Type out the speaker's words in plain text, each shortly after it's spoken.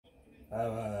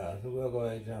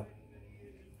Sukuakawaita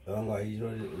vanga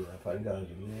iro afanika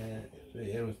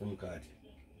zvehero simukati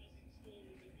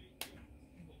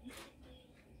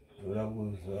zoda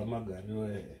kuzova magariro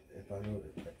epano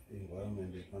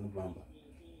environment epanobamba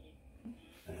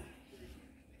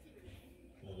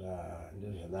saka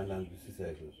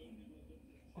ndozvakandanzwisisa izvozvo.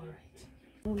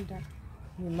 Funda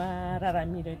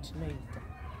nemararamiro etinoita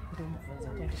ndomubvunza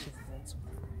kuti ndichizivenzwa.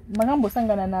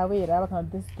 Makambosangana navo here ava kana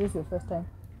this is your first time?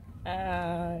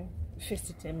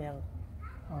 First time yangu.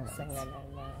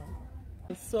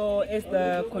 So as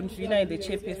the convener and the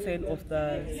chairperson of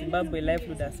the Zimbabwe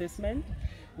livelihood assessment,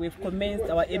 we've commenced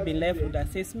our urban livelihood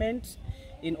assessment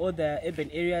in all the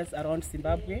urban areas around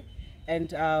Zimbabwe,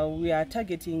 and we are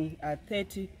targeting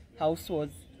 30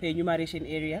 households per enumeration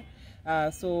area.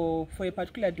 So for a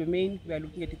particular domain, we are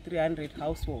looking at 300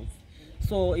 households.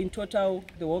 So in total,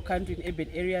 the whole country in urban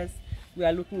areas, we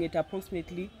are looking at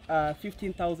approximately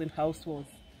 15,000 households.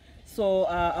 So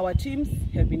our teams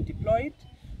have been deployed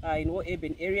in all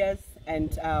urban areas,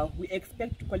 and we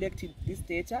expect to collect this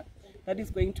data that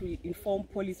is going to inform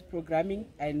policy programming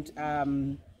and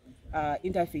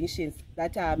interventions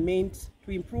that are meant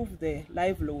to improve the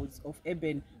livelihoods of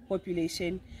urban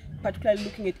population, particularly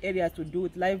looking at areas to do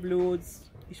with livelihoods,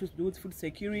 issues to do with food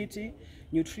security,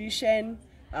 nutrition,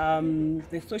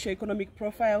 the socio-economic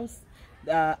profiles,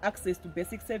 access to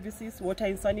basic services, water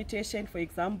and sanitation, for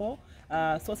example,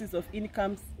 sources of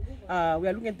incomes. We are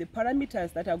looking at the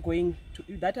parameters that are going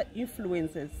to, that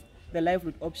influences the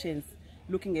livelihood options,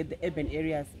 looking at the urban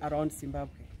areas around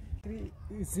Zimbabwe.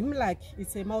 Zinyuke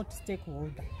it's a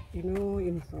multi-stakeholder,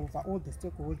 involve all the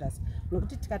stakeholders.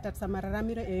 Nokuti tikatarisa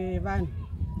mararamiro evanhu,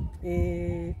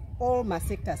 all my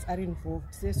sectors are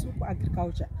involved. Sesuku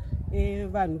agriculture,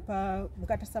 vanhu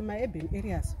mukatarisa ma-urban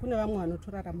areas, kune vamwe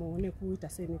vanotoraramawo nekuita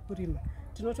senekurima.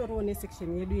 Tinotoriwo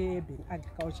nesection yedu ye-urban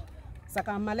agriculture.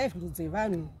 Saka ma-livelihoods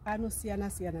evanhu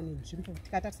anosiyana-siyana nenzvimbo.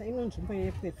 Tikatarisa ino nzvimbo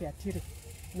yePwepe yatiri,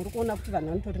 muri kuona kuti vanhu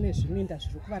vanotori nezviminda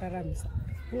zviri kuvararamisa.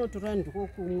 Kunotora ndiko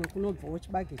kumwe kunobvawo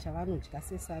chibage chavanodya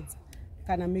sesadza.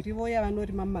 Kana mirivo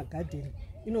yavanorima mumagadheni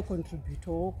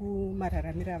inocontributewo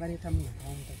kumararamiro avanoita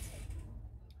munharaunda.